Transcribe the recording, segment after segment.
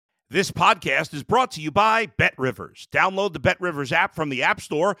This podcast is brought to you by BetRivers. Download the BetRivers app from the App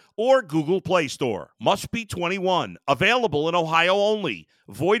Store or Google Play Store. Must be 21. Available in Ohio only.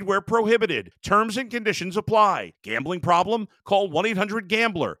 Void where prohibited. Terms and conditions apply. Gambling problem? Call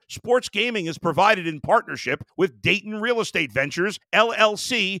 1-800-GAMBLER. Sports gaming is provided in partnership with Dayton Real Estate Ventures,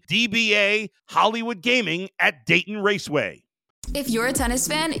 LLC, DBA, Hollywood Gaming at Dayton Raceway. If you're a tennis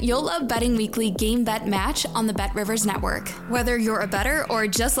fan, you'll love Betting Weekly Game Bet Match on the BetRivers Network. Whether you're a bettor or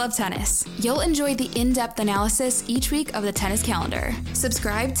just love tennis, you'll enjoy the in-depth analysis each week of the tennis calendar.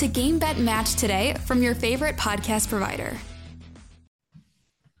 Subscribe to Game Bet Match today from your favorite podcast provider.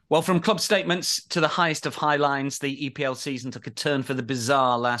 Well, from club statements to the highest of high lines, the EPL season took a turn for the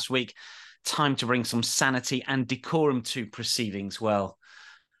bizarre last week. Time to bring some sanity and decorum to proceedings. Well,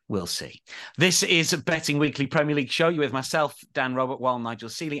 we'll see. This is Betting Weekly Premier League show. You with myself, Dan Roebuck, while Nigel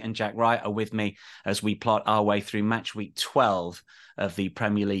Seeley and Jack Wright are with me as we plot our way through match week 12 of the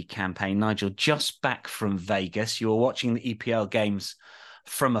Premier League campaign. Nigel, just back from Vegas. You were watching the EPL games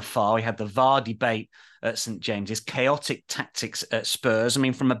from afar. We had the VAR debate at St. James's, chaotic tactics at Spurs. I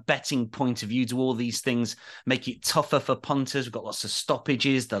mean, from a betting point of view, do all these things make it tougher for punters? We've got lots of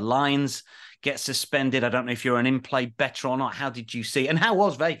stoppages. The lines get suspended. I don't know if you're an in-play bettor or not. How did you see? And how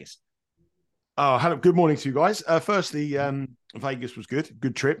was Vegas? Oh, hello. Good morning to you guys. Firstly, Vegas was good.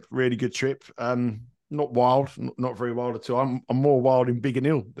 Good trip. Really good trip. Not wild. Not very wild at all. I'm more wild in Biggin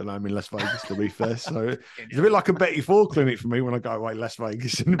Hill than I'm in Las Vegas, to be fair. So it's a bit like a Betty Ford clinic for me when I go away to Las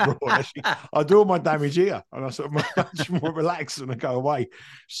Vegas and abroad. Actually, I do all my damage here, and I sort of much more relaxed when I go away.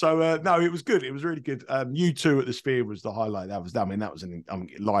 So no, it was good. It was really good. U2 at the Sphere was the highlight. That was an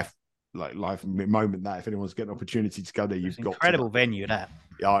life moment. That if anyone's getting an opportunity to go there, you've got incredible venue. That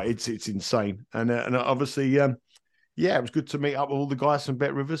it's insane, and obviously. Yeah, it was good to meet up with all the guys from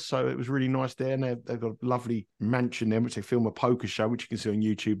BetRivers, so it was really nice there. And they've got a lovely mansion there, which they film a poker show, which you can see on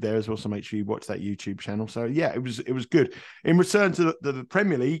YouTube there as well. So make sure you watch that YouTube channel. So yeah, it was good. In return to the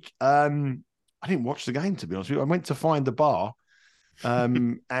Premier League, I didn't watch the game, to be honest with you. I went to find the bar,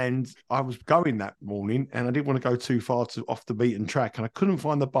 and I was going that morning, and I didn't want to go too far off the beaten track, and I couldn't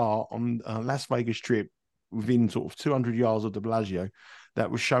find the bar on a Las Vegas trip within sort of 200 yards of the Bellagio that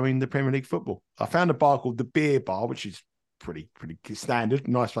was showing the Premier League football. I found a bar called the Beer Bar, which is pretty standard,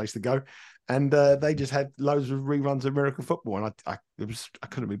 nice place to go. And they just had loads of reruns of American football. And I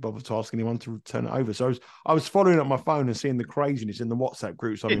couldn't be bothered to ask anyone to turn it over. So I was following up my phone and seeing the craziness in the WhatsApp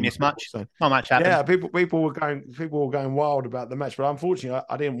groups. Didn't miss much. So, not much happened. Yeah, people were going wild about the match, but unfortunately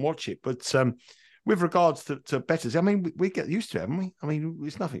I didn't watch it. But with regards to bettors, I mean, we get used to it, haven't we? I mean,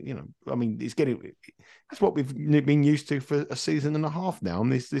 it's nothing, I mean, it's what we've been used to for a season and a half now.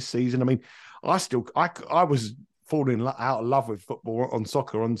 And this season, I mean, I was falling out of love with football on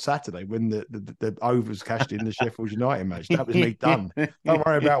soccer on Saturday when the overs cashed in the Sheffield United match. That was me done. Don't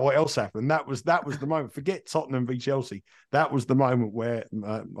worry about what else happened. That was the moment. Forget Tottenham v Chelsea. That was the moment where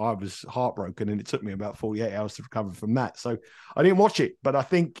I was heartbroken, and it took me about 48 hours to recover from that. So I didn't watch it, but I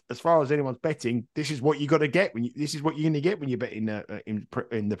think as far as anyone's betting, this is what you got to get this is what you're going to get when you bet in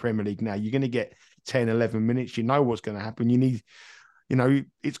the Premier League. Now you're going to get 10, 11 minutes. You know what's going to happen. You need,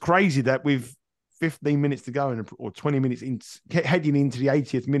 it's crazy that with 15 minutes to go or 20 minutes heading into the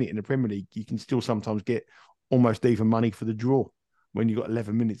 80th minute in the Premier League, you can still sometimes get almost even money for the draw when you've got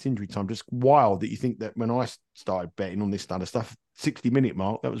 11 minutes injury time. Just wild that you think that when I started betting on this kind of stuff, 60-minute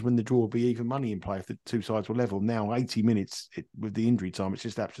mark, that was when the draw would be even money in play if the two sides were level. Now 80 minutes with the injury time, it's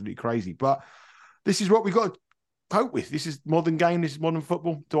just absolutely crazy. But this is what we've got to cope with. This is modern game. This is modern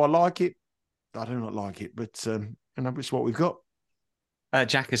football. Do I like it? I do not like it, but it's what we've got.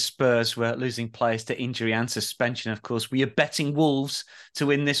 Jack, as Spurs were losing players to injury and suspension, of course, we are betting Wolves to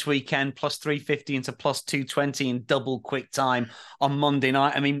win this weekend, plus 350 into plus 220 in double quick time on Monday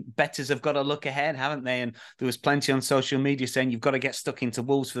night. I mean, bettors have got to look ahead, haven't they? And there was plenty on social media saying you've got to get stuck into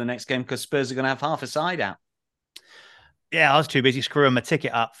Wolves for the next game because Spurs are going to have half a side out. Yeah, I was too busy screwing my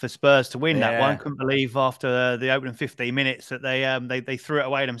ticket up for Spurs to win that one. Couldn't believe after the opening 15 minutes that they threw it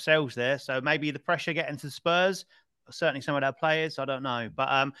away themselves there. So maybe the pressure getting to Spurs. Certainly some of their players, I don't know. But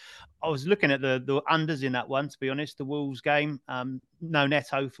I was looking at the unders in that one, to be honest, the Wolves game. No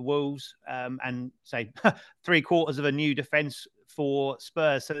Neto for Wolves and say 3/4 of a new defence for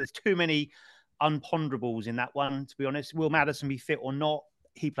Spurs. So there's too many unponderables in that one, to be honest. Will Maddison be fit or not?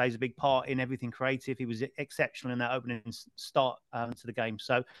 He plays a big part in everything creative. He was exceptional in that opening start to the game.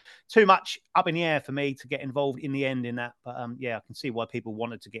 So too much up in the air for me to get involved in the end in that. But I can see why people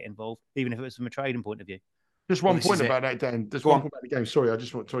wanted to get involved, even if it was from a trading point of view. Just one point about that, Dan. Just one point about the game. Sorry, I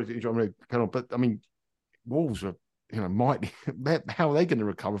just want to interrupt you, but I mean, Wolves are might how are they going to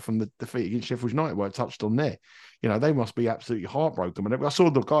recover from the defeat against Sheffield United, where I touched on there? They must be absolutely heartbroken. Whenever I saw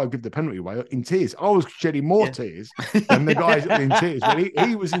the guy give the penalty away in tears, I was shedding more tears than the guys in tears. But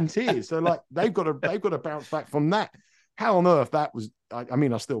he was in tears. So like they've got to bounce back from that. How on earth that was? I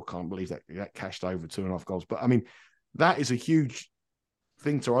mean, I still can't believe that cashed over 2.5 goals. But I mean, that is a huge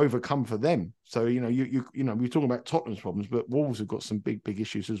thing to overcome for them. So we're talking about Tottenham's problems, but Wolves have got some big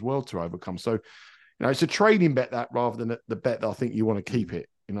issues as well to overcome. So it's a trading bet that rather than the bet that I think you want to keep it.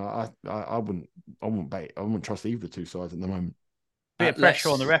 I wouldn't bet it. I wouldn't trust either two sides at the moment. Bit of pressure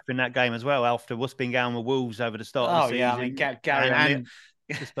on the ref in that game as well after what's been going with Wolves over the start of the season. I mean, Gary and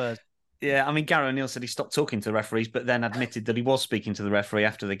the Spurs. Yeah, I mean, Gary O'Neill said he stopped talking to the referees, but then admitted that he was speaking to the referee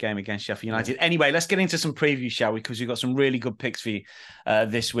after the game against Sheffield United. Anyway, let's get into some previews, shall we? Because we've got some really good picks for you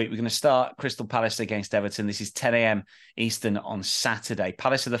this week. We're going to start Crystal Palace against Everton. This is 10 a.m. Eastern on Saturday.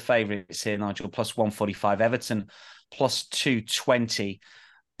 Palace are the favourites here, Nigel, plus 145. Everton plus 220.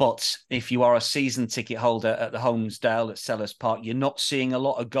 But if you are a season ticket holder at the Holmesdale at Selhurst Park, you're not seeing a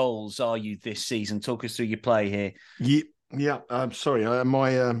lot of goals, are you, this season? Talk us through your play here. Yeah, I'm sorry.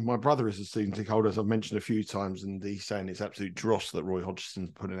 My brother is a season ticket holder, as I've mentioned a few times, and he's saying it's absolute dross that Roy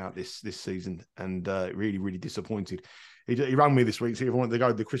Hodgson's putting out this season, and really disappointed. He rang me this week, so he wanted to go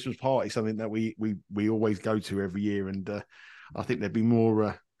to the Christmas party, something that we always go to every year, and I think there'd be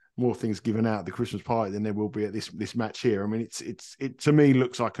more things given out at the Christmas party than there will be at this match here. I mean, it to me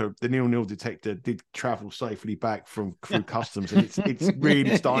looks like the 0-0 detector did travel safely back through customs, and it's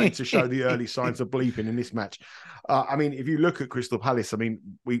really starting to show the early signs of bleeping in this match. I mean, if you look at Crystal Palace, I mean,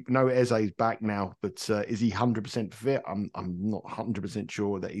 we know Eze is back now, but is he 100% fit? I'm not 100%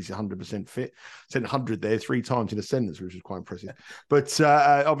 sure that he's 100% fit. Said 100 there 3 times in a sentence, which is quite impressive. But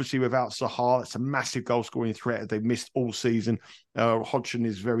obviously without Sahar, it's a massive goal scoring threat they've missed all season. Hodgson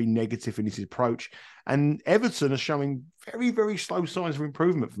is very negative in his approach, and Everton are showing very slow signs of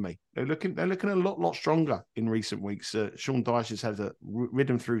improvement for me. They're looking a lot stronger in recent weeks. Sean Dyche has had to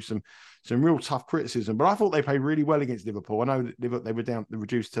ridden through some real tough criticism, but I thought they played really well against Liverpool. I know that they were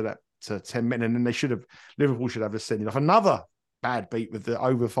reduced to 10 men, and then Liverpool should have a sending off. Another bad beat with the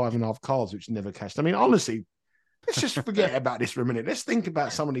over 5.5 cards, which never cashed. I mean, honestly, let's just forget about this for a minute. Let's think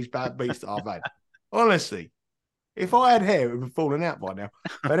about some of these bad beats that I've had. Honestly. If I had hair, it would have fallen out by now.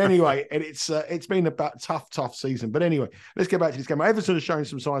 But anyway, and it's been a tough season. But anyway, let's get back to this game. Everton is showing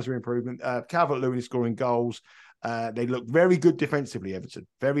some signs of improvement. Calvert-Lewin is scoring goals. They look very good defensively, Everton.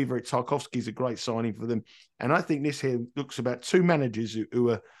 Very Tarkowski's a great signing for them. And I think this here looks about two managers who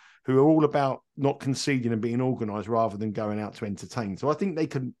are all about not conceding and being organised rather than going out to entertain. So I think they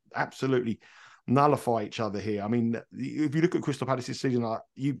can absolutely nullify each other here. I mean, if you look at Crystal Palace this season, I'm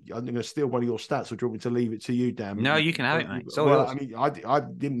going to steal one of your stats, or do you want me to leave it to you, Dan? No, you can have it, mate. I mean, I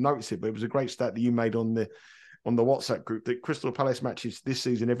didn't notice it, but it was a great stat that you made on the WhatsApp group that Crystal Palace matches this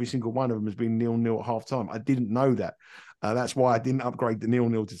season, every single one of them has been 0-0 at half time. I didn't know that. That's why I didn't upgrade the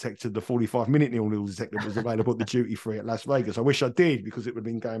 0-0 detector. The 45-minute 0-0 detector was available at the duty free at Las Vegas. I wish I did, because it would have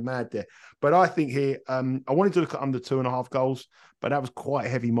been going mad there. But I think here, I wanted to look at under 2.5 goals, but that was quite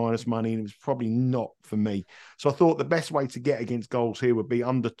heavy minus money, and it was probably not for me. So I thought the best way to get against goals here would be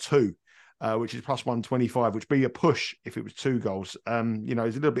under 2. Which is plus 125, which would be a push if it was 2 goals. It's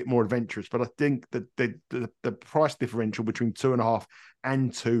a little bit more adventurous, but I think that the price differential between 2.5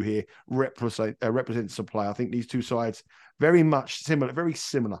 and 2 here represents some play. I think these two sides very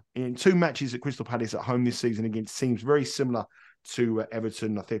similar. In 2 matches at Crystal Palace at home this season against teams very similar to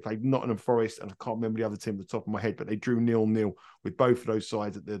Everton. I think they played Nottingham Forest, and I can't remember the other team at the top of my head, but they drew 0-0 with both of those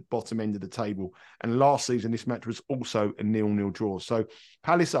sides at the bottom end of the table. And last season, this match was also a 0-0 draw. So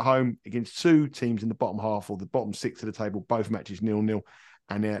Palace at home against 2 teams in the bottom half, or the bottom 6 of the table, both matches 0-0.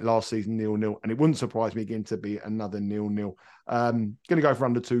 And last season 0-0. And it wouldn't surprise me again to be another 0-0. Going to go for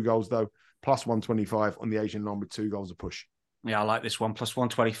under 2 goals though, plus 125 on the Asian line with 2 goals a push. Yeah, I like this one. Plus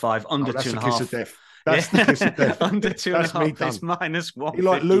 125, under 2.5. That's a kiss of death. That's the kiss of death. Under 2.5 is minus 152. He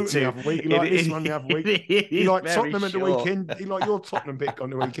liked Luton the other week. He liked this one the other week. He liked Tottenham at the weekend. He liked your Tottenham pick on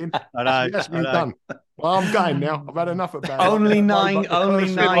the weekend. I know. That's been done. Well, I'm going now. I've had enough of that. Only nine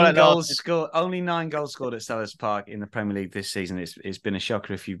goals scored. Only 9 goals scored at Selhurst Park in the Premier League this season. It's been a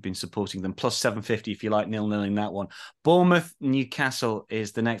shocker if you've been supporting them. Plus 750 if you like 0-0 in that one. Bournemouth, Newcastle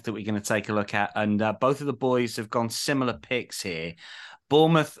is the next that we're going to take a look at, and both of the boys have gone similar picks here.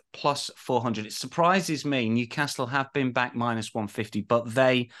 Bournemouth plus 400. It surprises me. Newcastle have been back minus 150, but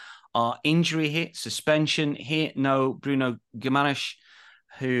they are injury hit, suspension hit. No Bruno Guimaraes,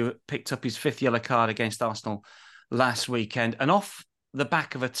 who picked up his 5th yellow card against Arsenal last weekend. And off the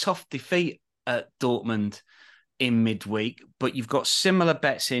back of a tough defeat at Dortmund in midweek. But you've got similar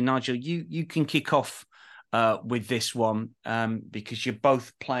bets here, Nigel. You can kick off with this one, because you're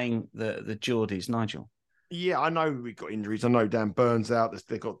both playing the Geordies, Nigel. Yeah, I know we've got injuries. I know Dan Burns out.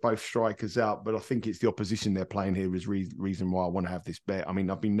 They've got both strikers out, but I think it's the opposition they're playing here is reason why I want to have this bet. I mean,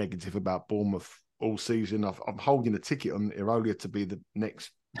 I've been negative about Bournemouth all season. I'm holding a ticket on Iraola to be the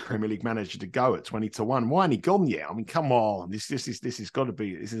next Premier League manager to go at 20-1. Why ain't he gone yet? I mean, come on, this has got to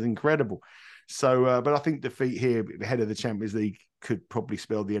be. This is incredible. So, but I think defeat here ahead of the Champions League could probably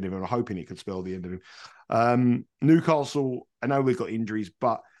spell the end of him. I'm hoping it could spell the end of him. Newcastle, I know we've got injuries,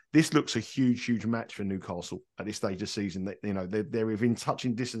 but this looks a huge match for Newcastle at this stage of the season. That, you know, they're within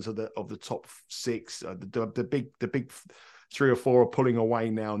touching distance of the top six. The big 3 or 4 are pulling away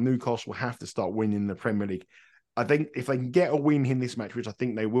now. Newcastle have to start winning the Premier League. I think if they can get a win in this match, which I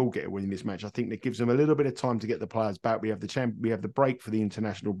think they will get a win in this match, I think that gives them a little bit of time to get the players back. We have the break for the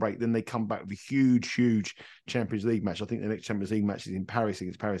international break. Then they come back with a huge Champions League match. I think the next Champions League match is in Paris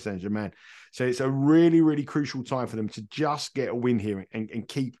against Paris Saint-Germain. So it's a really crucial time for them to just get a win here and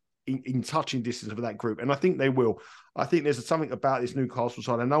keep in touching distance of that group. And I think they will. I think there's something about this Newcastle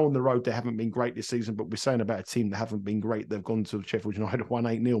side. I know on the road they haven't been great this season, but we're saying about a team that haven't been great. They've gone to Sheffield United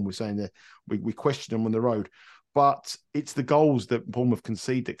 1-8-0, and we're saying that we question them on the road. But it's the goals that Bournemouth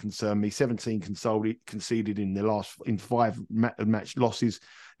concede that concern me. 17 conceded in 5 match losses.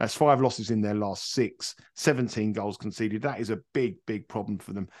 That's 5 losses in their last 6. 17 goals conceded. That is a big problem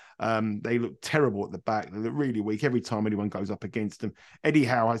for them. They look terrible at the back. They look really weak every time anyone goes up against them. Eddie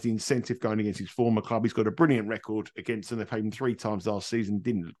Howe has the incentive going against his former club. He's got a brilliant record against them. They played him 3 times last season.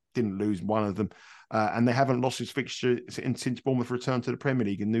 Didn't lose one of them. And they haven't lost his fixture since Bournemouth returned to the Premier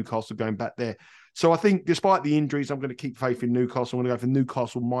League, and Newcastle going back there. So I think despite the injuries, I'm going to keep faith in Newcastle. I'm going to go for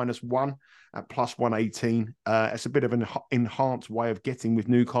Newcastle -1 at +118. It's a bit of an enhanced way of getting with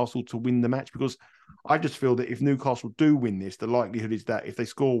Newcastle to win the match, because I just feel that if Newcastle do win this, the likelihood is that if they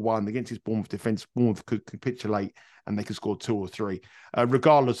score 1 against his Bournemouth defence, Bournemouth could capitulate and they could score 2 or 3.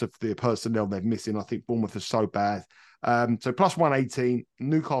 Regardless of the personnel they're missing, I think Bournemouth is so bad. So +118,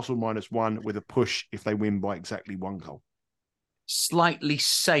 Newcastle -1 with a push if they win by exactly 1 goal. Slightly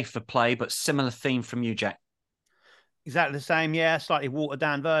safer play, but similar theme from you, Jack. Exactly the same, yeah. Slightly watered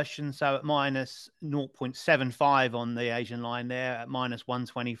down version. So at -0.75 on the Asian line there, at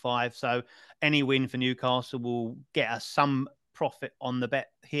 -125. So any win for Newcastle will get us some profit on the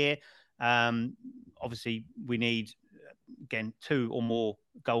bet here. Obviously, we need, again, 2 or more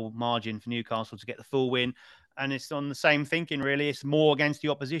goal margin for Newcastle to get the full win. And it's on the same thinking, really. It's more against the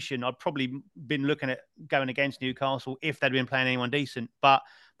opposition. I'd probably been looking at going against Newcastle if they'd been playing anyone decent. But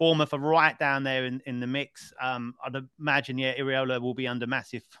Bournemouth are right down there in the mix. I'd imagine, Iraola will be under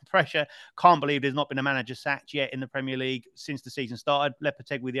massive pressure. Can't believe there's not been a manager sacked yet in the Premier League since the season started.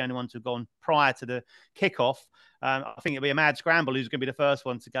 Lopetegui, the only one to have gone prior to the kickoff. I think it'll be a mad scramble who's going to be the first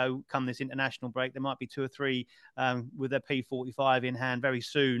one to go come this international break. There might be 2 or 3 with their P45 in hand very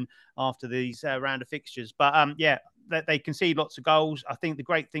soon after these round of fixtures. But they concede lots of goals. I think the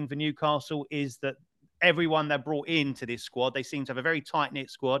great thing for Newcastle is that everyone they're brought into this squad, they seem to have a very tight-knit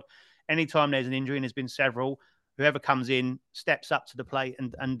squad. Anytime there's an injury, and there's been several, whoever comes in steps up to the plate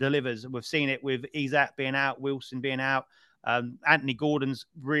and delivers. We've seen it with Isak being out, Wilson being out. Anthony Gordon's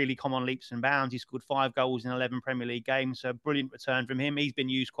really come on leaps and bounds. He scored 5 goals in 11 Premier League games, so a brilliant return from him. He's been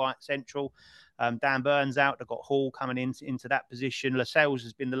used quite central. Dan Burns out. They've got Hall coming into that position. Lascelles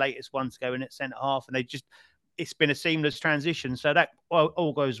has been the latest one to go in at centre-half, and it's been a seamless transition. So that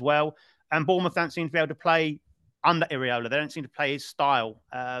all goes well. And Bournemouth don't seem to be able to play under Iraola. They don't seem to play his style.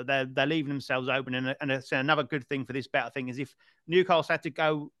 They're leaving themselves open. And it's another good thing for this bet, I think, is if Newcastle had to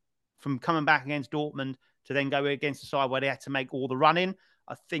go from coming back against Dortmund to then go against the side where they had to make all the running,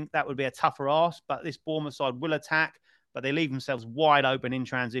 I think that would be a tougher ask. But this Bournemouth side will attack, but they leave themselves wide open in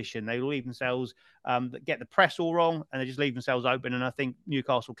transition. They leave themselves get the press all wrong, and they just leave themselves open. And I think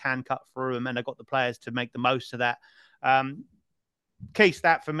Newcastle can cut through them, and they've got the players to make the most of that. Key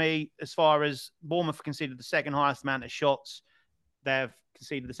stat for me, as far as Bournemouth conceded the second highest amount of shots, they've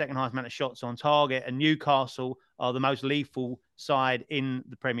conceded the second highest amount of shots on target, and Newcastle are the most lethal side in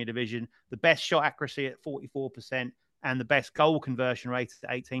the Premier Division. The best shot accuracy at 44% and the best goal conversion rate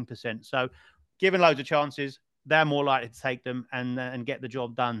at 18%. So given loads of chances, they're more likely to take them and get the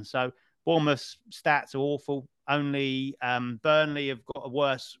job done. So Bournemouth's stats are awful. Only Burnley have got a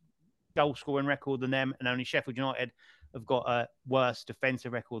worse goal scoring record than them, and only Sheffield United have got a worse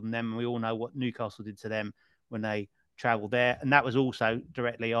defensive record than them. And we all know what Newcastle did to them when they travelled there. And that was also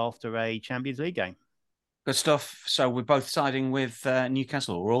directly after a Champions League game. Good stuff. So we're both siding with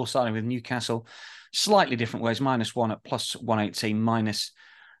Newcastle. We're all siding with Newcastle. Slightly different ways. -1 at +118,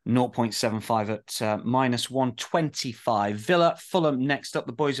 -0.75 at -125. Villa, Fulham next up.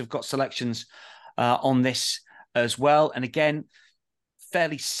 The boys have got selections on this as well. And again,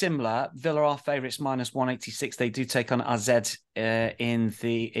 fairly similar. Villa are favourites -186. They do take on AZ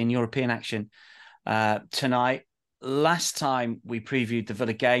in European action tonight. Last time we previewed the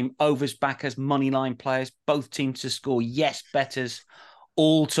Villa game, overs, backers, moneyline players, both teams to score. Yes, betters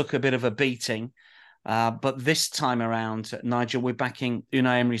all took a bit of a beating. But this time around, Nigel, we're backing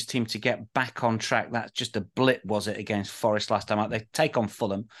Unai Emery's team to get back on track. That's just a blip, was it, against Forest last time out? They take on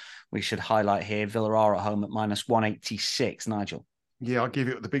Fulham. We should highlight here, Villa are at home at -186. Nigel. Yeah, I give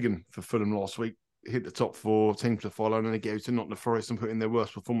it the big one for Fulham last week. Hit the top 4 teams to follow, and then they go to Nottingham Forest and put in their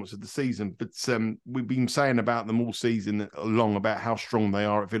worst performance of the season. But we've been saying about them all season long about how strong they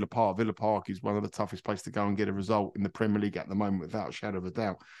are at Villa Park. Villa Park is one of the toughest places to go and get a result in the Premier League at the moment, without a shadow of a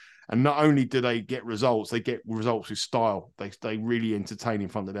doubt. And not only do they get results, they get results with style. They really entertain in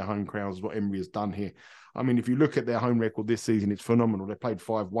front of their home crowds, is what Emery has done here. I mean, if you look at their home record this season, it's phenomenal. They played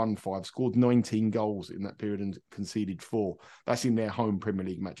 5-1-5, scored 19 goals in that period and conceded 4. That's in their home Premier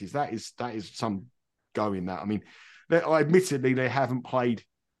League matches. That is some go in that. I mean, admittedly, they haven't played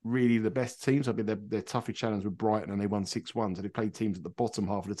really the best teams. I mean, their toughest challenge with Brighton, and they won 6-1. So they played teams at the bottom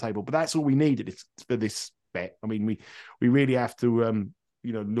half of the table. But that's all we needed for this bet. I mean, we really have to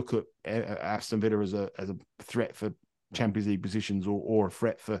look at Aston Villa as a threat for Champions League positions or a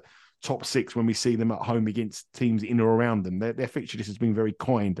threat for top 6 when we see them at home against teams in or around them. Their fixture list has been very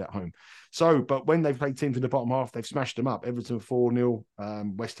kind at home. So, but when they've played teams in the bottom half, they've smashed them up. Everton 4-0,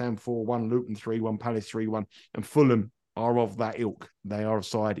 West Ham 4-1, Luton 3-1, Palace 3-1, and Fulham are of that ilk. They are a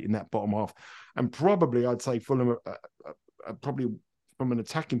side in that bottom half. And probably, I'd say Fulham are probably, from an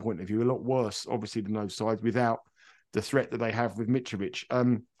attacking point of view, a lot worse, obviously, than those sides without the threat that they have with Mitrovic.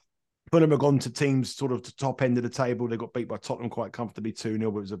 Fulham have gone to teams sort of the top end of the table. They got beat by Tottenham quite comfortably 2-0,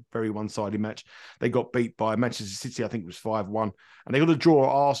 but it was a very one-sided match. They got beat by Manchester City, I think it was 5-1. And they got a draw at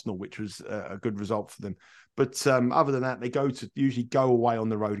Arsenal, which was a good result for them. But other than that, they usually go away on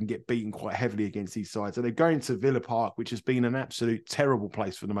the road and get beaten quite heavily against these sides. So they're going to Villa Park, which has been an absolute terrible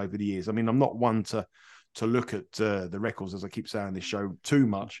place for them over the years. I mean, I'm not one to look at the records, as I keep saying on this show, too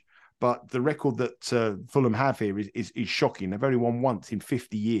much. But the record that Fulham have here is shocking. They've only won once in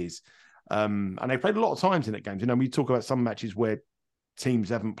 50 years. And they played a lot of times in that game. You know, we talk about some matches where teams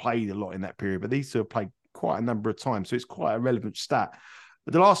haven't played a lot in that period, but these two have played quite a number of times. So it's quite a relevant stat.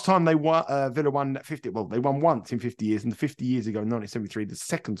 But the last time they won, Villa won 50, well, they won once in 50 years. And 50 years ago, in 1973, the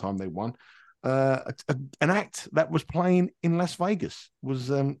second time they won, an act that was playing in Las Vegas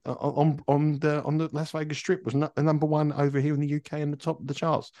was on the Las Vegas Strip was number 1 over here in the UK in the top of the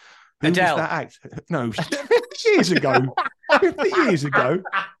charts. Who Adele. was that act? No, 50 years ago. 50 years ago.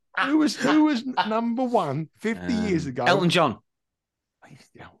 Who was number 1 50 years ago? Elton John.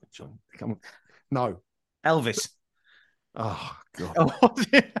 Elton John. Come on. No. Elvis. Oh, God.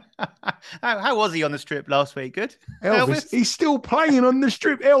 How was he on the Strip last week? Good. Elvis. He's still playing on the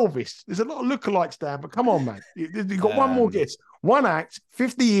Strip. Elvis. There's a lot of lookalikes there, but come on, man. You've got one more guess. One act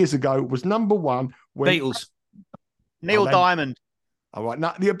 50 years ago was number 1. Beatles. Neil Diamond. All right.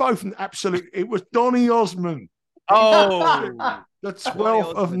 Now, you're both absolute. It was Donny Osmond. Oh. The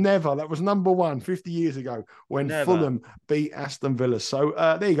 12th of Never. That was number 1 50 years ago when Fulham beat Aston Villa. So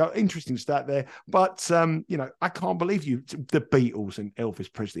there you go. Interesting stat there. But, I can't believe the Beatles and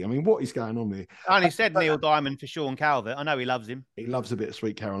Elvis Presley. I mean, what is going on there? I only said Neil Diamond for Sean Calvert. I know he loves him. He loves a bit of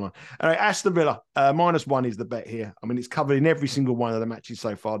Sweet Caroline. All right, Aston Villa, -1 is the bet here. I mean, it's covered in every single one of the matches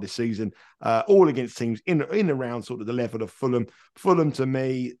so far this season, all against teams in around sort of the level of Fulham. Fulham, to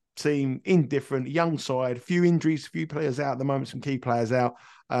me, team indifferent, young side, few injuries, few players out at the moment, some key players out.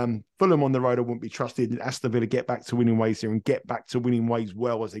 Fulham on the road, I wouldn't be trusted. Aston Villa get back to winning ways here and get back to winning ways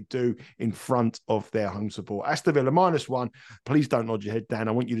well as they do in front of their home support. Aston Villa -1. Please don't nod your head, Dan.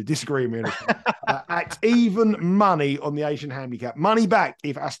 I want you to disagree with me on this. At even money on the Asian handicap. Money back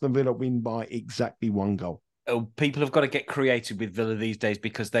if Aston Villa win by exactly 1 goal. Oh, people have got to get creative with Villa these days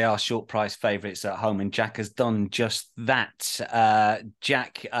because they are short price favourites at home, and Jack has done just that.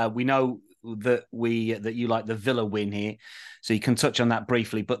 Jack, we know that you like the Villa win here, so you can touch on that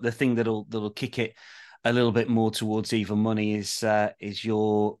briefly. But the thing that'll kick it a little bit more towards even money is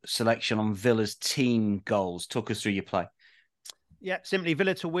your selection on Villa's team goals. Talk us through your play. Yeah, simply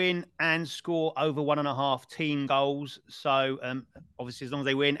Villa to win and score over 1.5 team goals. So obviously, as long as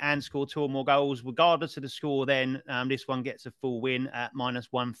they win and score 2 or more goals, regardless of the score, then this one gets a full win at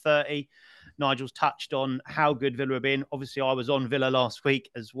 -130. Nigel's touched on how good Villa have been. Obviously, I was on Villa last week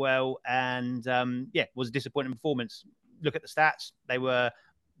as well. And was a disappointing performance. Look at the stats. They were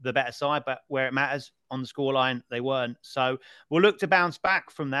the better side, but where it matters on the scoreline, they weren't. So we'll look to bounce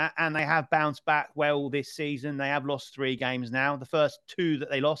back from that, and they have bounced back well this season. They have lost 3 games now. The first 2 that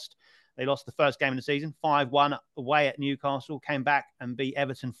they lost, They lost the first game of the season, 5-1 away at Newcastle, came back and beat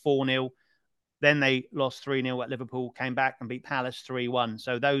Everton 4-0. Then they lost 3-0 at Liverpool, came back and beat Palace 3-1.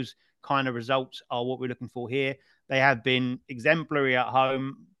 So those kind of results are what we're looking for here. They have been exemplary at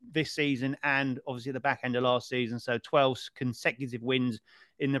home this season and obviously at the back end of last season. So 12 consecutive wins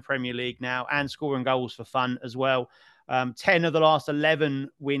in the Premier League now and scoring goals for fun as well. 10 of the last 11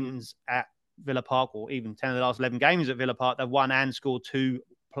 wins at Villa Park, or even 10 of the last 11 games at Villa Park, they've won and scored 2+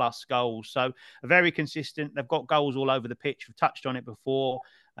 goals. So very consistent. They've got goals all over the pitch. We've touched on it before.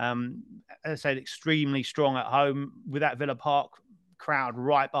 As I said, extremely strong at home with that Villa Park crowd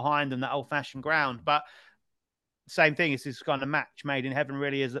right behind them, that old-fashioned ground. But same thing, it's this kind of match made in heaven,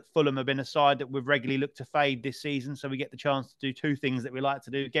 really, is that Fulham have been a side that we've regularly looked to fade this season. So we get the chance to do two things that we like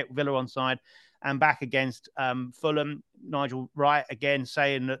to do: get Villa on side and back against Fulham. Nigel Wright, again,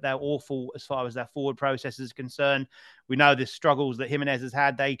 saying that they're awful as far as their forward process is concerned. We know the struggles that Jimenez has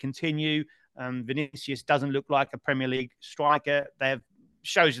had, they continue. Vinicius doesn't look like a Premier League striker.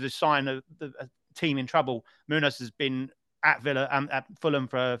 Shows you the sign of a team in trouble. Munoz has been at Villa at Fulham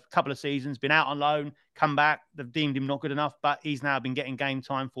for a couple of seasons, been out on loan, come back. They've deemed him not good enough, but he's now been getting game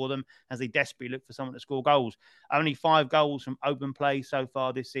time for them as they desperately look for someone to score goals. Only 5 goals from open play so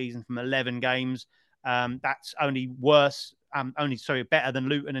far this season from 11 games. That's only better than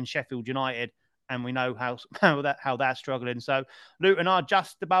Luton and Sheffield United. And we know how they're struggling. So Luton are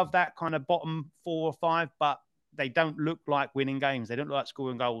just above that kind of bottom 4 or 5, but they don't look like winning games. They don't look like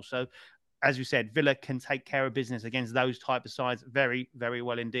scoring goals. So, as you said, Villa can take care of business against those type of sides very, very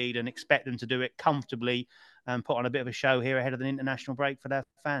well indeed, and expect them to do it comfortably and put on a bit of a show here ahead of an international break for their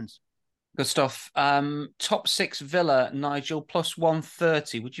fans. Good stuff. Top 6 Villa, Nigel, plus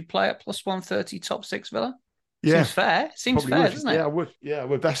 130. Would you play at plus 130 top 6 Villa? Yeah. Seems fair. Seems fair, doesn't it? Yeah, I would. Yeah, I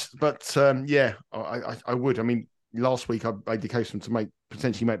would. I would. I mean, last week I made the case for them to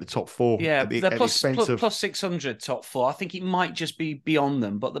potentially make the top 4. Yeah, they're plus 600 top 4. I think it might just be beyond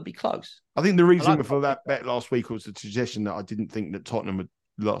them, but they'll be close. I think the reason for that bet last week was the suggestion that I didn't think that Tottenham would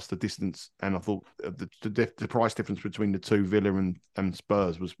lost the distance, and I thought the price difference between the two, Villa and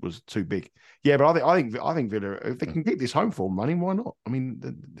Spurs, was too big. Yeah, but I think Villa, if they can keep this home form running, why not? I mean,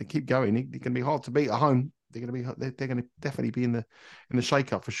 they keep going. They're going to be hard to beat at home. They're going to definitely be in the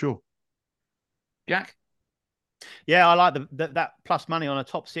shake-up for sure. Jack? Yeah, I like that plus money on a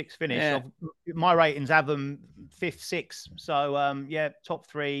top 6 finish. Yeah. My ratings have them 5th, 6th. So, top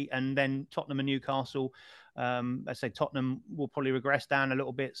 3, and then Tottenham and Newcastle. I say Tottenham will probably regress down a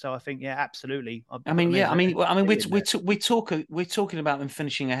little bit. So I think, yeah, absolutely. We're talking about them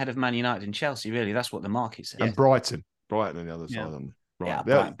finishing ahead of Man United and Chelsea. Really, that's what the market says. And Brighton on the other side. Right.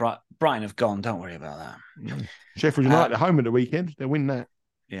 Yeah, Brighton have gone. Don't worry about that. Sheffield United at home at the weekend. They'll win that.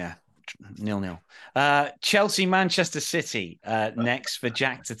 Yeah. 0-0. Chelsea, Manchester City next for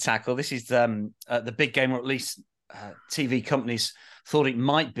Jack to tackle. This is the big game, or at least TV companies thought it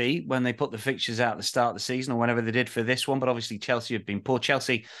might be when they put the fixtures out at the start of the season, or whenever they did for this one. But obviously Chelsea have been poor.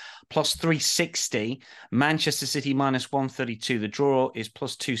 Chelsea plus 360, Manchester City minus 132. The draw is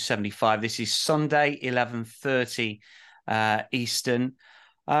plus 275. This is Sunday, 11:30 Eastern.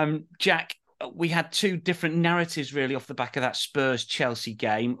 Jack, we had 2 different narratives really off the back of that Spurs-Chelsea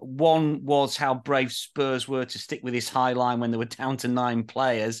game. One was how brave Spurs were to stick with this high line when they were down to 9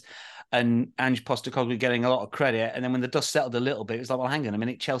 players, and Ange Postecoglou getting a lot of credit. And then when the dust settled a little bit, it was like, well, hang on a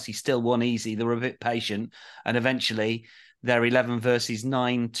minute, Chelsea still won easy. They were a bit patient, and eventually their 11 versus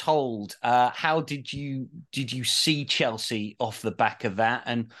 9 told. How did you see Chelsea off the back of that,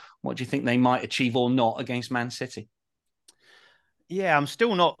 and what do you think they might achieve or not against Man City? Yeah, I'm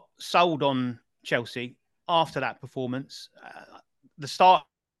still not sold on Chelsea after that performance. The start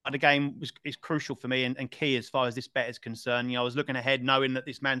of the game is crucial for me and key as far as this bet is concerned. I was looking ahead knowing that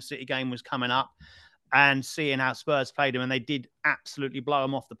this Man City game was coming up and seeing how Spurs played them, and they did absolutely blow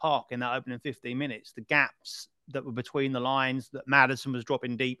them off the park in that opening 15 minutes. The gaps that were between the lines, that Maddison was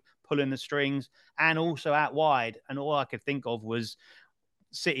dropping deep, pulling the strings, and also out wide. And all I could think of was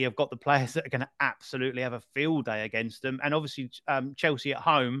City have got the players that are going to absolutely have a field day against them. And obviously Chelsea at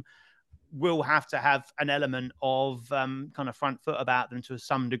home will have to have an element of kind of front foot about them to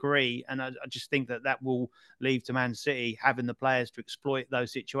some degree. And I just think that will leave to Man City having the players to exploit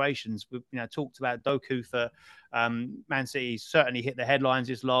those situations. We've talked about Doku for Man City, certainly hit the headlines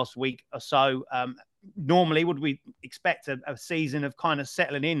this last week or so. Normally, would we expect a season of kind of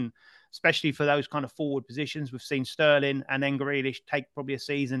settling in, especially for those kind of forward positions? We've seen Sterling and then Grealish take probably a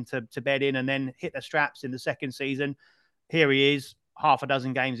season to bed in and then hit the straps in the second season. Here he is, half a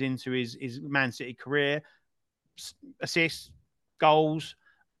dozen games into his Man City career. Assists, goals,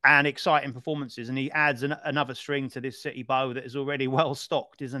 and exciting performances, and he adds another string to this City bow that is already well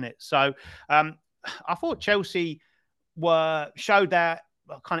stocked, isn't it? So I thought Chelsea showed that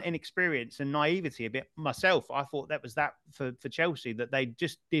kind of inexperience and naivety a bit myself. I thought that was that for Chelsea, that they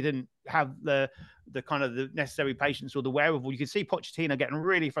just didn't have the kind of the necessary patience or the wherewithal. You could see Pochettino getting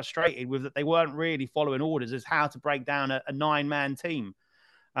really frustrated with that they weren't really following orders as how to break down a 9-man team.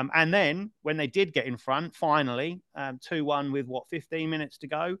 And then when they did get in front, finally, 2-1 with 15 minutes to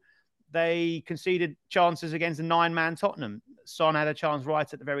go, they conceded chances against a 9-man Tottenham. Son had a chance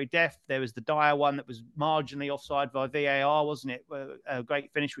right at the very death. There was the Dyer one that was marginally offside by VAR, wasn't it? A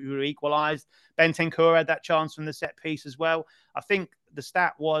great finish, which were equalised. Bentancur had that chance from the set piece as well. I think the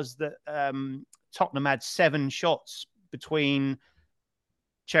stat was that Tottenham had 7 shots between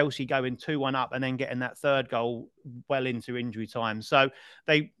Chelsea going 2-1 up and then getting that third goal well into injury time. So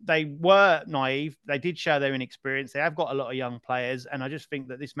they were naive. They did show their inexperience. They have got a lot of young players. And I just think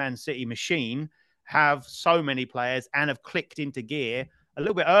that this Man City machine have so many players and have clicked into gear a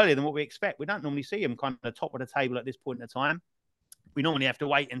little bit earlier than what we expect. We don't normally see them kind of top of the table at this point in time. We normally have to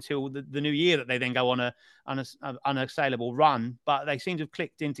wait until the new year that they then go on an unassailable run. But they seem to have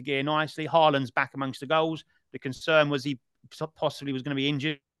clicked into gear nicely. Haaland's back amongst the goals. The concern was he possibly was going to be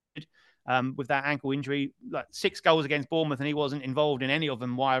injured with that ankle injury. Like 6 goals against Bournemouth, and he wasn't involved in any of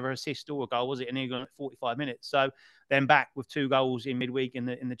them, either assist or a goal, was it? And he got 45 minutes. So then back with 2 goals in midweek in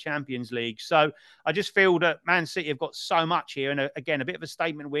the Champions League. So I just feel that Man City have got so much here, and again, a bit of a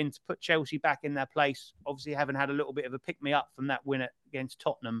statement win to put Chelsea back in their place. Obviously, haven't had a little bit of a pick me up from that win against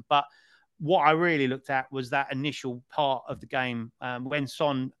Tottenham, but what I really looked at was that initial part of the game when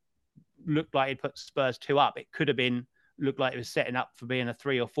Son looked like he'd put Spurs 2 up. It could have looked like it was setting up for being a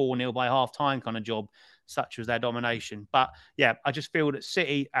 3 or 4-0 by half time kind of job, such was their domination. But yeah, I just feel that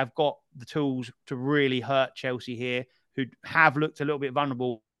City have got the tools to really hurt Chelsea here, who have looked a little bit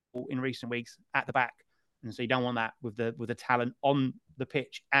vulnerable in recent weeks at the back. And so you don't want that with the talent on the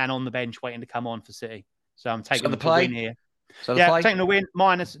pitch and on the bench waiting to come on for City. So I'm taking the win here. So taking the win,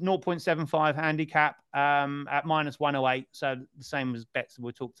 minus 0.75 handicap at minus 108. So the same as bets that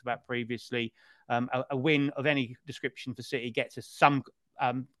we talked about previously. A win of any description for City gets us some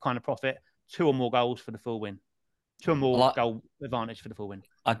kind of profit, 2 or more goals for the full win. 2 or more goal advantage for the full win.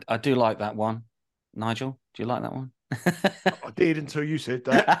 I do like that one. Nigel, do you like that one? I did until you said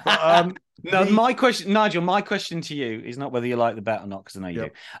that. But, no, my question, Nigel, my question to you is not whether you like the bet or not, because I know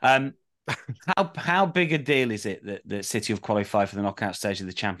you do. How big a deal is it that City have qualified for the knockout stage of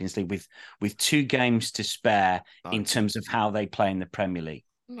the Champions League with 2 games to spare in terms of how they play in the Premier League?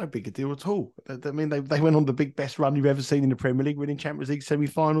 No big a deal at all. I mean, they went on the best run you've ever seen in the Premier League, winning Champions League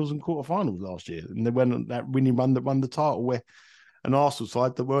semi-finals and quarter-finals last year. And they went on that winning run that won the title, where an Arsenal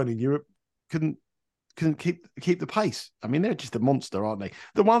side that weren't in Europe couldn't keep the pace. I mean, they're just a monster, aren't they?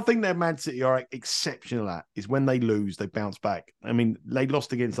 The one thing that Man City are exceptional at is when they lose, they bounce back. I mean, they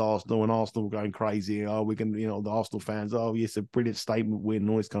lost against Arsenal, and Arsenal were going crazy. Oh, we're going to, the Arsenal fans, oh, yes, a brilliant statement win,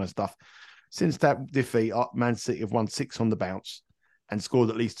 all this kind of stuff. Since that defeat, Man City have won 6 on the bounce and scored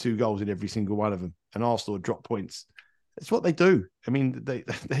at least 2 goals in every single one of them. And Arsenal have dropped points. That's what they do. I mean,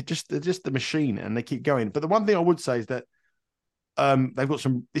 they're just the machine, and they keep going. But the one thing I would say is that they've got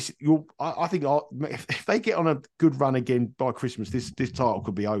some. I think if they get on a good run again by Christmas, this title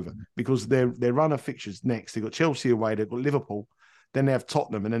could be over, because their run of fixtures next. They've got Chelsea away, they've got Liverpool, then they have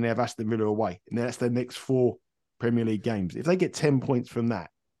Tottenham, and then they have Aston Villa away, and that's their next 4 Premier League games. If they get 10 points from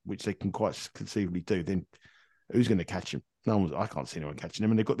that, which they can quite conceivably do, then who's going to catch them? No one. I can't see anyone catching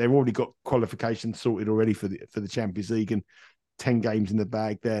them, and they've already got qualifications sorted already for the Champions League, and 10 games in the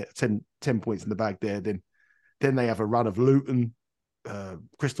bag there, 10 points in the bag there. Then they have a run of Luton,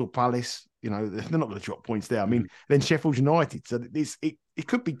 Crystal Palace. They're not going to drop points there. I mean, then Sheffield United. So it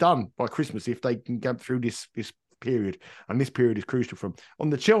could be done by Christmas if they can get through this period, and this period is crucial for them. On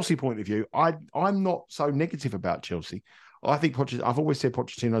the Chelsea point of view, I'm not so negative about Chelsea. I think I've always said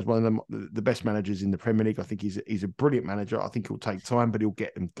Pochettino is one of the best managers in the Premier League. I think he's a brilliant manager. I think he'll take time, but he'll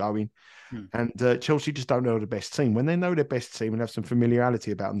get them going. And Chelsea just don't know the best team. When they know their best team and have some familiarity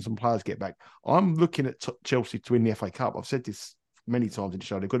about them, some players get back. I'm looking at Chelsea to win the FA Cup. I've said this many times in the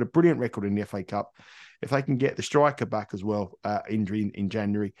show. They've got a brilliant record in the FA Cup. If they can get the striker back as well, injury in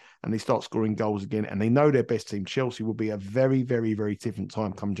January, and they start scoring goals again, and they know their best team, Chelsea will be a very, very, very different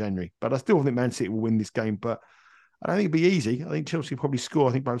time come January. But I still think Man City will win this game, but I don't think it'll be easy. I think Chelsea will probably score.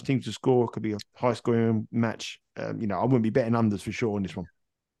 I think both teams will score. It could be a high-scoring match. I wouldn't be betting unders for sure on this one.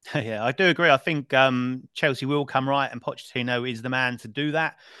 Yeah, I do agree. I think Chelsea will come right, and Pochettino is the man to do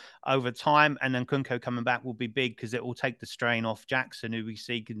that. over time. And then Kunko coming back will be big because it will take the strain off Jackson, who we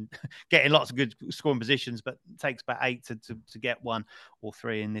see can get in lots of good scoring positions, but it takes about 8 to get 1 or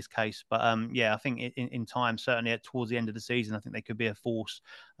 3 in this case. But I think in time, certainly towards the end of the season, I think they could be a force.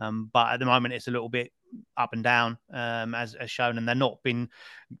 But at the moment, it's a little bit up and down, as shown, and they've not been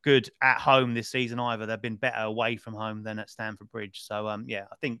good at home this season either. They've been better away from home than at Stamford Bridge. So, I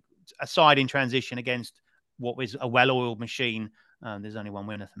think aside in transition against what was a well-oiled machine, there's only one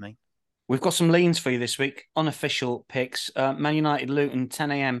winner for me. We've got some leans for you this week. Unofficial picks. Man United, Luton,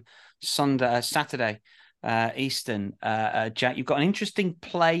 10 a.m. Saturday, Eastern. Jack, you've got an interesting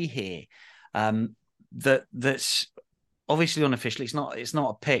play here that's obviously unofficial. It's not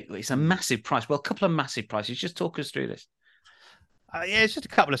a pick. It's a massive price. Well, a couple of massive prices. Just talk us through this. It's just a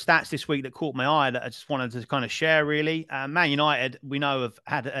couple of stats this week that caught my eye that I just wanted to kind of share, really. Man United, we know, have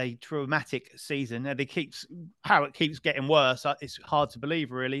had a traumatic season. How it keeps getting worse, it's hard to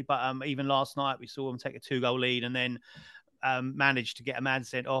believe, really. But even last night, we saw them take a 2-goal lead and then manage to get a man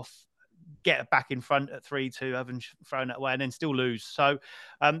sent off, get back in front at 3-2, having thrown it away, and then still lose. So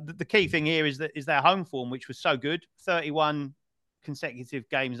the key thing here is their home form, which was so good. 31 consecutive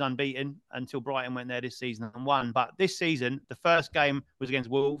games unbeaten until Brighton went there this season and won. But this season, the first game was against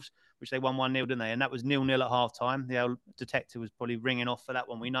Wolves, which they won 1-0, didn't they? And that was 0-0 at half-time. The old detector was probably ringing off for that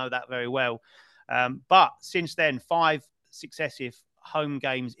one. We know that very well. But since then, 5 successive home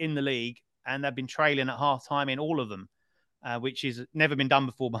games in the league, and they've been trailing at half-time in all of them, which has never been done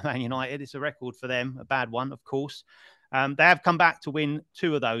before by Man United. It's a record for them, a bad one, of course. They have come back to win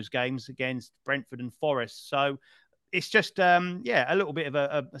 2 of those games against Brentford and Forest. So it's just, a little bit of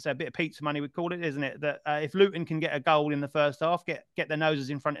a bit of pizza money, we call it, isn't it? That if Luton can get a goal in the first half, get their noses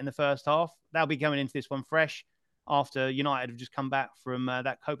in front in the first half, they'll be going into this one fresh after United have just come back from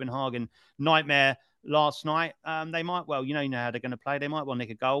that Copenhagen nightmare last night. They might, well, you know how they're going to play. They might well nick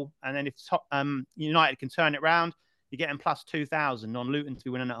a goal. And then if United can turn it round, you're getting plus 2,000 on Luton to be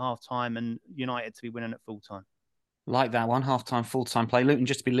winning at half-time and United to be winning at full-time. Like that one, half-time, full-time play. Luton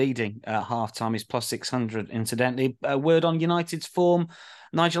just to be leading at half-time is plus 600, incidentally. A word on United's form.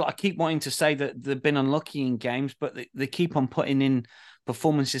 Nigel, I keep wanting to say that they've been unlucky in games, but they keep on putting in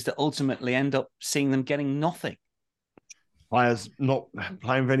performances that ultimately end up seeing them getting nothing. Players not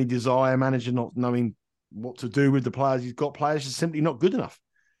playing with any desire, manager not knowing what to do with the players he's got. Players are simply not good enough.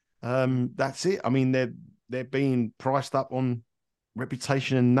 That's it. I mean, they're being priced up on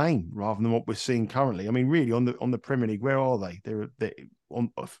reputation and name rather than what we're seeing currently. I mean, really, on the Premier League, where are they? They're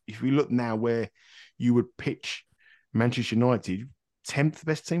on. If we look now, where you would pitch Manchester United, 10th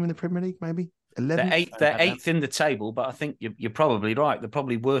best team in the Premier League, maybe 11th. They're 8th in the table, but I think you're probably right. They're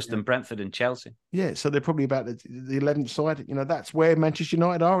probably worse than Brentford and Chelsea. Yeah, so they're probably about the 11th side. You know, that's where Manchester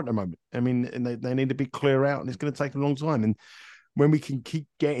United are at the moment. I mean, and they need to be clear out, and it's going to take a long time. And when we can keep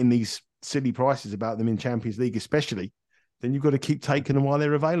getting these silly prices about them in Champions League, especially, then you've got to keep taking them while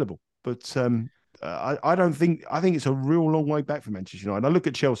they're available. But I think it's a real long way back for Manchester United. I look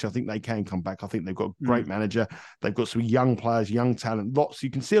at Chelsea, I think they can come back. I think they've got a great manager. They've got some young players, young talent. Lots. You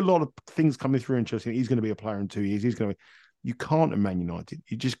can see a lot of things coming through in Chelsea. He's going to be a player in 2 years. You can't at Man United.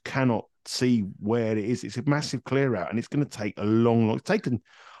 You just cannot see where it is. It's a massive clear out, and it's going to take a long. It's taken.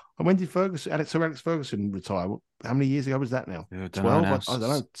 When did Alex Ferguson retire? How many years ago was that now? 12? I don't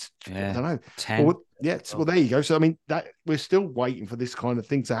know. Yeah, I don't know. 10. Well, well, there you go. So, I mean, that we're still waiting for this kind of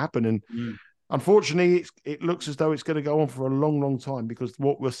thing to happen. And unfortunately, it looks as though it's going to go on for a long, long time because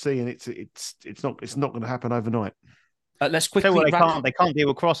what we're seeing, it's not going to happen overnight. Let's quickly. They can't deal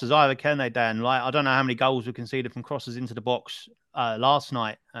with crosses either, can they, Dan? Like, I don't know how many goals were conceded from crosses into the box last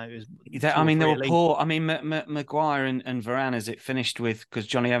night. They were poor. I mean, Maguire and Varane, as it finished with, because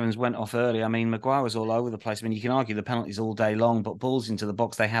Johnny Evans went off early. I mean, Maguire was all over the place. I mean, you can argue the penalties all day long, but balls into the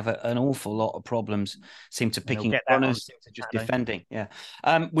box, they have an awful lot of problems. Seem to picking runners, just defending. Yeah,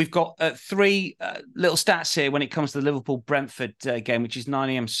 we've got 3 little stats here when it comes to the Liverpool-Brentford game, which is 9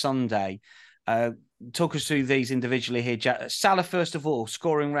 a.m. Sunday. Talk us through these individually here, Jack. Salah, first of all,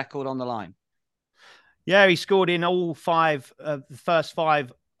 scoring record on the line. Yeah, he scored in all 5 the first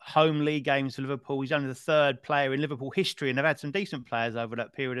 5 home league games for Liverpool. He's only the 3rd player in Liverpool history, and they've had some decent players over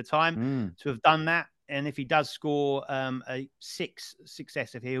that period of time to have done that. And if he does score a 6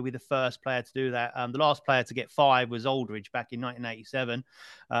 successive, he'll be the first player to do that. The last player to get 5 was Aldridge back in 1987.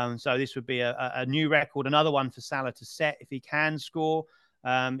 So this would be a new record, another one for Salah to set if he can score.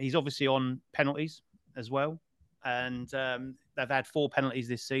 He's obviously on penalties as well, and they've had 4 penalties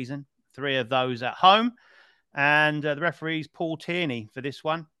this season, 3 of those at home, and the referee's Paul Tierney for this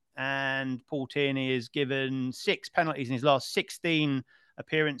one, and Paul Tierney has given 6 penalties in his last 16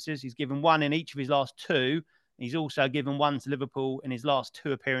 appearances. He's given 1 in each of his last 2 He's also given one to Liverpool in his last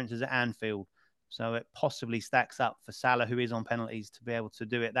 2 appearances at Anfield. So it possibly stacks up for Salah, who is on penalties, to be able to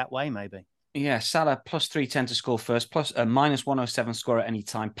do it that way, maybe. Yeah, Salah plus 310 to score first, plus minus 107 score at any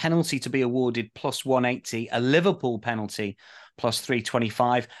time. Penalty to be awarded plus 180. A Liverpool penalty plus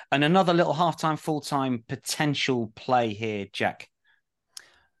 325. And another little half-time, full-time potential play here, Jack.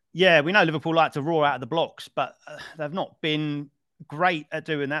 Yeah, we know Liverpool like to roar out of the blocks, but they've not been great at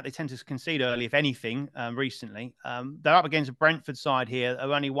doing that. They tend to concede early, if anything, recently. They're up against a Brentford side here,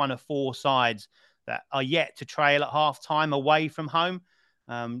 are only one of 4 sides that are yet to trail at half-time away from home.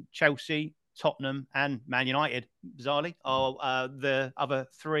 Chelsea, Tottenham and Man United, bizarrely, are the other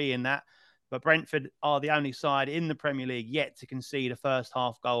 3 in that. But Brentford are the only side in the Premier League yet to concede a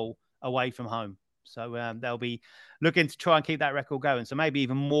first-half goal away from home. So they'll be looking to try and keep that record going. So maybe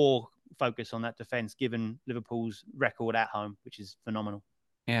even more focus on that defence, given Liverpool's record at home, which is phenomenal.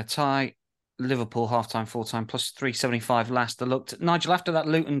 Yeah, tie Liverpool half-time, full-time, plus 375 last I looked. Nigel, after that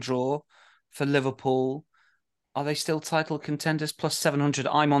Luton draw for Liverpool, are they still title contenders? Plus 700.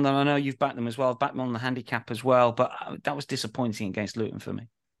 I'm on them. I know you've backed them as well. I've backed them on the handicap as well. But that was disappointing against Luton for me.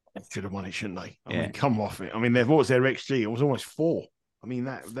 Should have won it, shouldn't they? I mean, come off it. I mean, what was their XG? It was almost 4. I mean,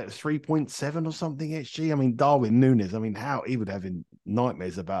 that 3.7 or something XG. I mean, Darwin Núñez. I mean, how he would have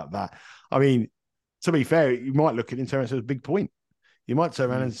nightmares about that. I mean, to be fair, you might look at it in terms of a big point. You might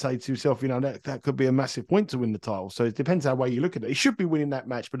turn around and say to yourself, that could be a massive point to win the title. So it depends how way you look at it. He should be winning that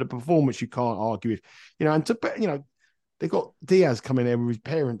match, but the performance you can't argue with. And they've got Diaz coming there with his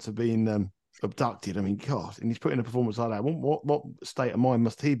parents are being abducted. I mean, God, and he's putting a performance like that. What state of mind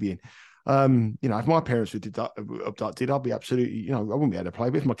must he be in? If my parents were abducted, I'd be absolutely, I wouldn't be able to play.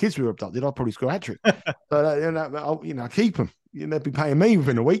 But if my kids were abducted, I'd probably score a hat-trick. I'll keep them. They'd be paying me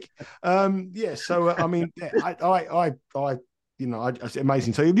within a week. So I mean, it's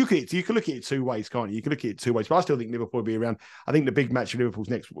amazing. So you can look at it 2 ways, can't you? You can look at it 2 ways. But I still think Liverpool will be around. I think the big match of Liverpool's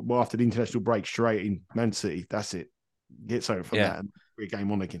next, after the international break, straight in Man City. That's it. Get something from that and be a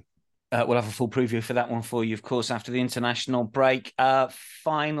game on again. We'll have a full preview for that one for you, of course, after the international break.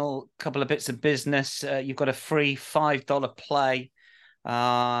 Final couple of bits of business. You've got a free $5 play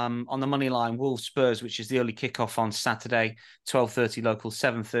on the money line, Wolves Spurs, which is the early kickoff on Saturday, 12:30 local,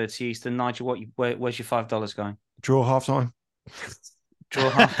 7:30 Eastern. Nigel, where's your $5 going? Draw half time. Draw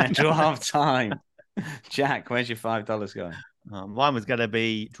half time. Jack, where's your $5 going? Mine was going to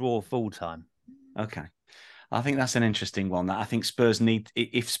be draw full time. Okay. I think that's an interesting one. That I think Spurs need,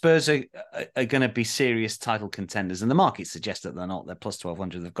 if Spurs are going to be serious title contenders, and the market suggests that they're not, they're plus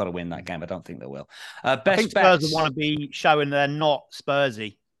 1,200. They've got to win that game. I don't think they will. I think Spurs want to be showing they're not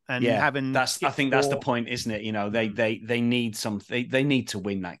Spursy. And having I think that's the point, isn't it? They need something. They need to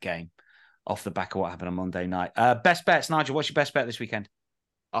win that game off the back of what happened on Monday night. Best bets, Nigel. What's your best bet this weekend?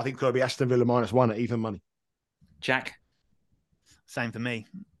 I think it's got to be Aston Villa -1 at even money. Jack? Same for me.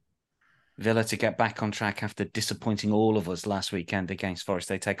 Villa to get back on track after disappointing all of us last weekend against Forest.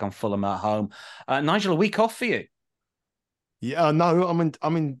 They take on Fulham at home. Nigel, a week off for you? Yeah, no,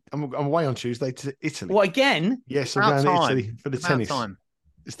 I'm away on Tuesday to Italy. What, again? Yes, I'm going to Italy for the tennis.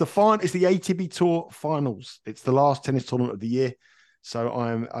 It's the ATP Tour finals. It's the last tennis tournament of the year. So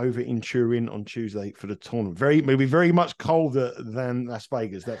I'm over in Turin on Tuesday for the tournament. It'll be very much colder than Las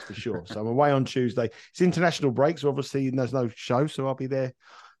Vegas, that's for sure. So I'm away on Tuesday. It's international break, so obviously there's no show, so I'll be there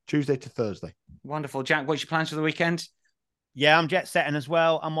Tuesday to Thursday. Wonderful. Jack, what's your plans for the weekend? Yeah, I'm jet setting as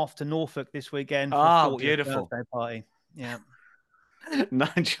well. I'm off to Norfolk this weekend. Oh, beautiful. Birthday party. Yeah.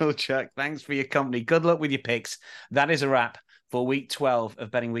 Nigel, Chuck, thanks for your company. Good luck with your picks. That is a wrap for week 12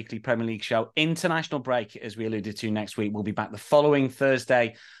 of Betting Weekly Premier League show. International break, as we alluded to, next week. We'll be back the following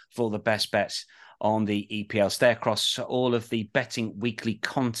Thursday for the best bets on the EPL. Stay across all of the Betting Weekly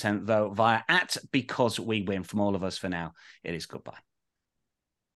content, though, via @BecauseWeWin. From all of us for now, it is goodbye.